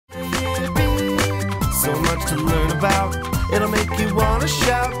so much to learn about. It'll make you wanna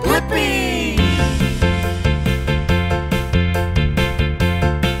shout, Blippi!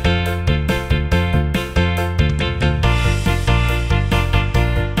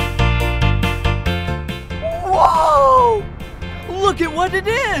 Whoa! Look at what it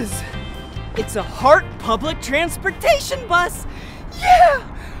is! It's a Heart public transportation bus! Yeah!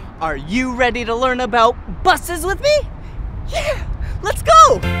 Are you ready to learn about buses with me? Yeah! Let's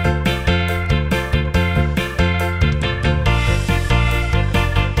go!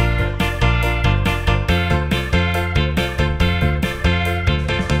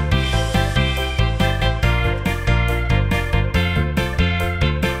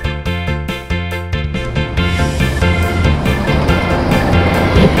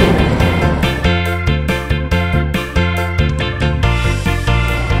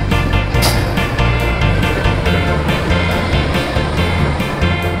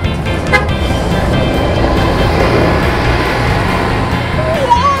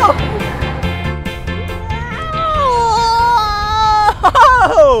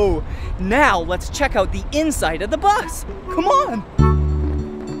 Now let's check out the inside of the bus. Come on.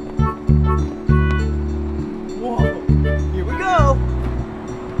 Whoa, here we go.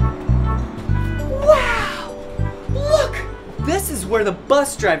 Wow, look, this is where the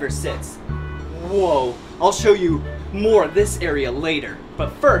bus driver sits. Whoa, I'll show you more of this area later.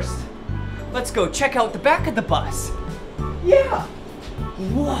 But first, let's go check out the back of the bus. Yeah.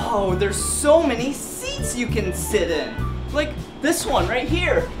 Whoa, there's so many seats you can sit in. Like this one right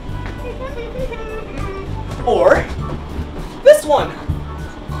here. Or this one.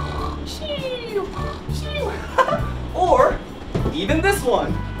 Or even this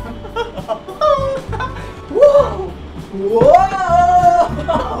one. Whoa! Whoa!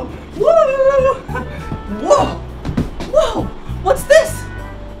 Whoa! Whoa! Whoa! What's this?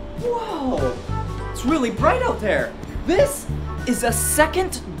 Whoa! It's really bright out there. This is a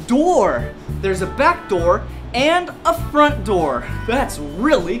second door. There's a back door and a front door. That's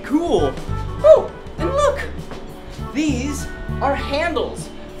really cool. Oh, and look, these are handles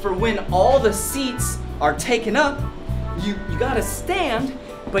for when all the seats are taken up. You gotta stand,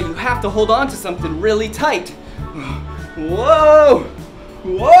 but you have to hold on to something really tight. Whoa,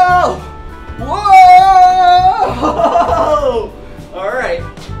 whoa, whoa! All right,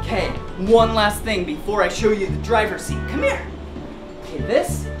 okay, one last thing before I show you the driver's seat. Come here. Okay,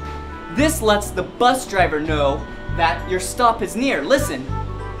 this lets the bus driver know that your stop is near. Listen.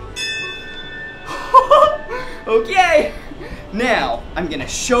 Okay, now I'm gonna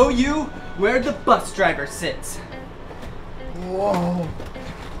show you where the bus driver sits. Whoa.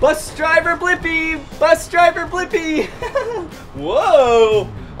 Bus driver Blippi! Bus driver Blippi! Whoa!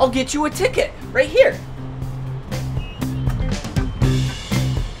 I'll get you a ticket right here.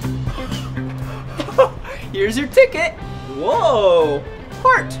 Here's your ticket. Whoa!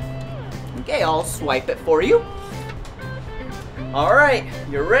 Heart. Okay, I'll swipe it for you. All right,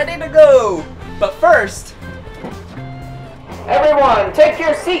 you're ready to go. But first, everyone, take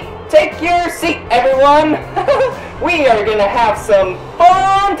your seat. Take your seat, everyone. We are gonna have some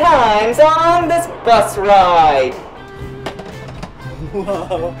fun times on this bus ride.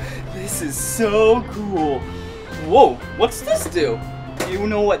 Whoa, this is so cool. Whoa, what's this do? Do you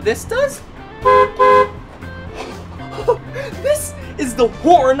know what this does? This is the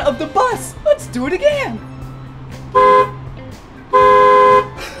horn of the bus. Let's do it again.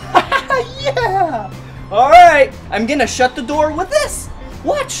 Yeah! All right, I'm gonna shut the door with this.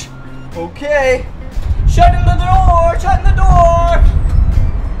 Watch. Okay. Shutting the door, shutting the door.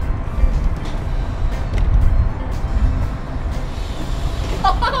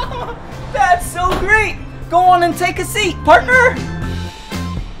 That's so great. Go on and take a seat, partner.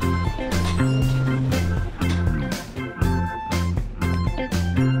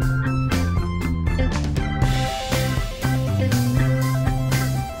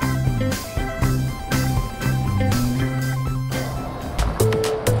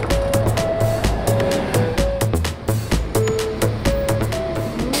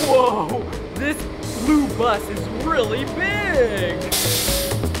 Bus is really big.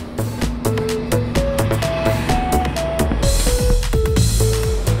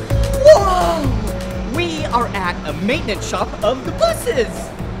 Whoa! We are at a maintenance shop of the buses.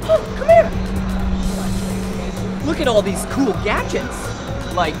 Oh, come here. Look at all these cool gadgets.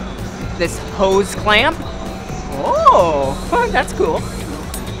 Like this hose clamp. Oh, that's cool.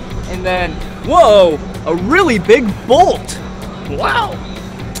 And then, whoa, a really big bolt. Wow.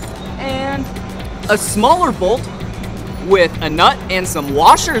 And a smaller bolt with a nut and some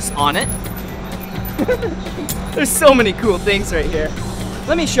washers on it. There's so many cool things right here.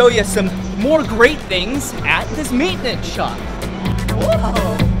 let me show you some more great things at this maintenance shop.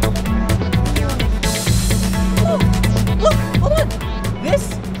 Whoa! Look, hold on.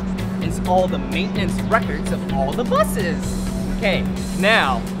 This is all the maintenance records of all the buses. Okay,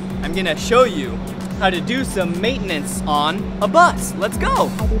 now I'm gonna show you how to do some maintenance on a bus. Let's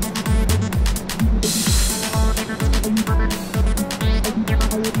go.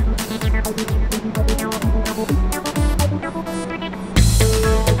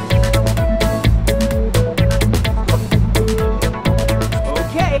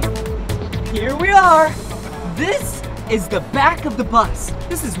 Okay, here we are. This is the back of the bus.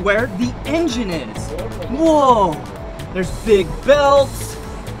 This is where the engine is. Whoa, there's big belts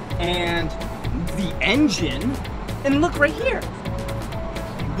and the engine. And look right here.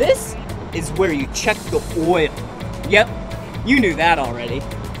 This is where you check the oil. Yep, you knew that already.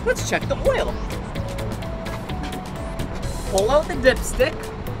 Let's check the oil. Pull out the dipstick,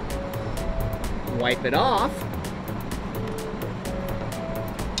 wipe it off,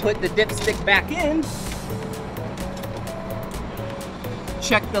 put the dipstick back in,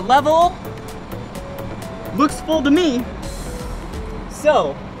 check the level. Looks full to me.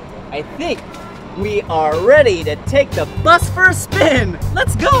 So, I think we are ready to take the bus for a spin.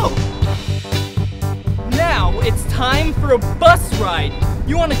 Let's go. Now it's time for a bus ride.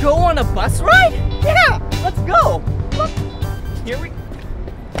 You want to go on a bus ride? Yeah, let's go. Look, here we.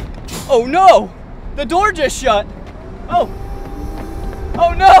 Oh no, the door just shut. Oh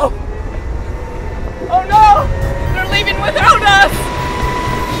no. Oh no, they're leaving without us.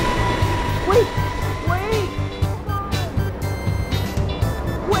 Wait.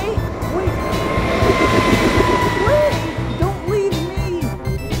 Don't leave me.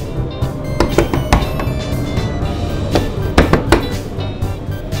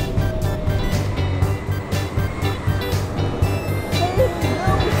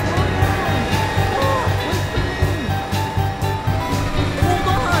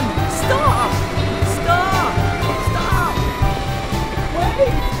 Hold on. Stop.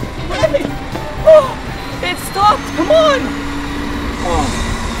 Wait. Oh, it stopped. Come on.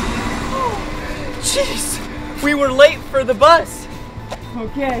 Jeez, we were late for the bus.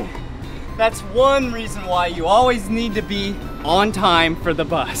 Okay, that's one reason why you always need to be on time for the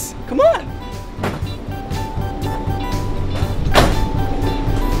bus. Come on.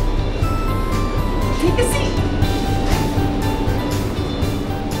 Take a seat.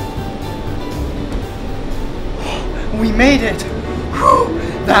 We made it. Whew,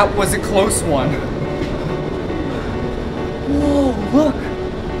 that was a close one. Whoa, look.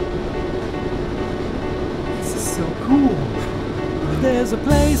 Cool. There's a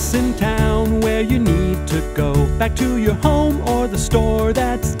place in town where you need to go, back to your home or the store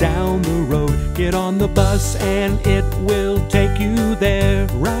that's down the road. Get on the bus and it will take you there,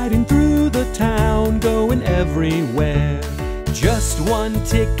 riding through the town, going everywhere. Just one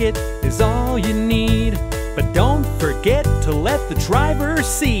ticket is all you need, but don't forget to let the driver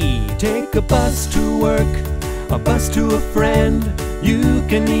see. Take a bus to work, a bus to a friend, you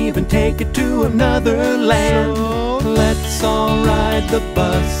can even take it to another land. Let's all ride the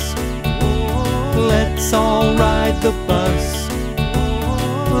bus. Let's all ride the bus.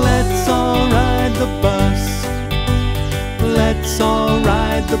 Let's all ride the bus. Let's all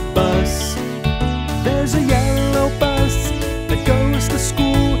ride the bus. There's a yellow bus that goes to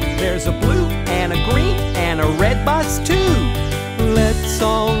school. There's a blue and a green and a red bus too. Let's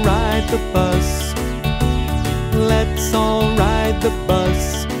all ride the bus. Let's all ride the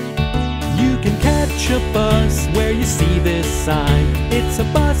bus. You can catch a bus where you see this sign. It's a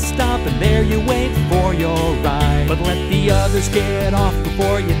bus stop and there you wait for your ride. But let the others get off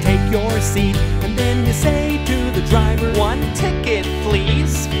before you take your seat. And then you say to the driver, "One ticket,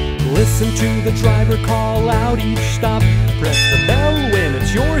 please." Listen to the driver call out each stop. Press the bell when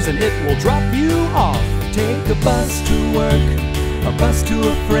it's yours and it will drop you off. Take a bus to work, a bus to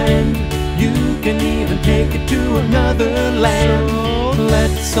a friend. You can even take it to another land. So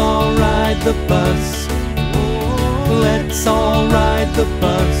let's all ride the bus. Let's all ride the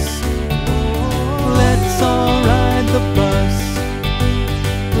bus. Let's all ride the bus.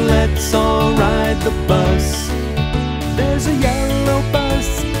 Let's all ride the bus. There's a yellow bus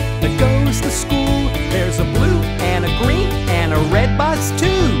that goes to school. There's a blue and a green and a red bus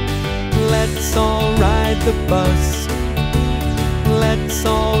too. Let's all ride the bus. Let's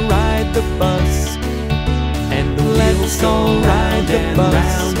all ride the bus. And the let's all ride the bus.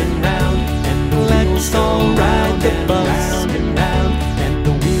 Round and round. And the let's all ride the bus. Round and round. And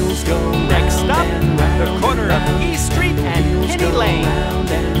the wheels go round. Next stop, the corner of East Street and Kinney Lane. Round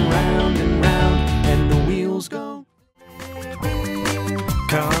and round and round. And the wheels go.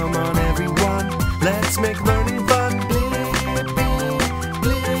 Let's make learning fun. Blippi,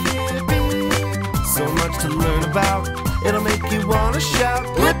 Blippi. So much to learn about.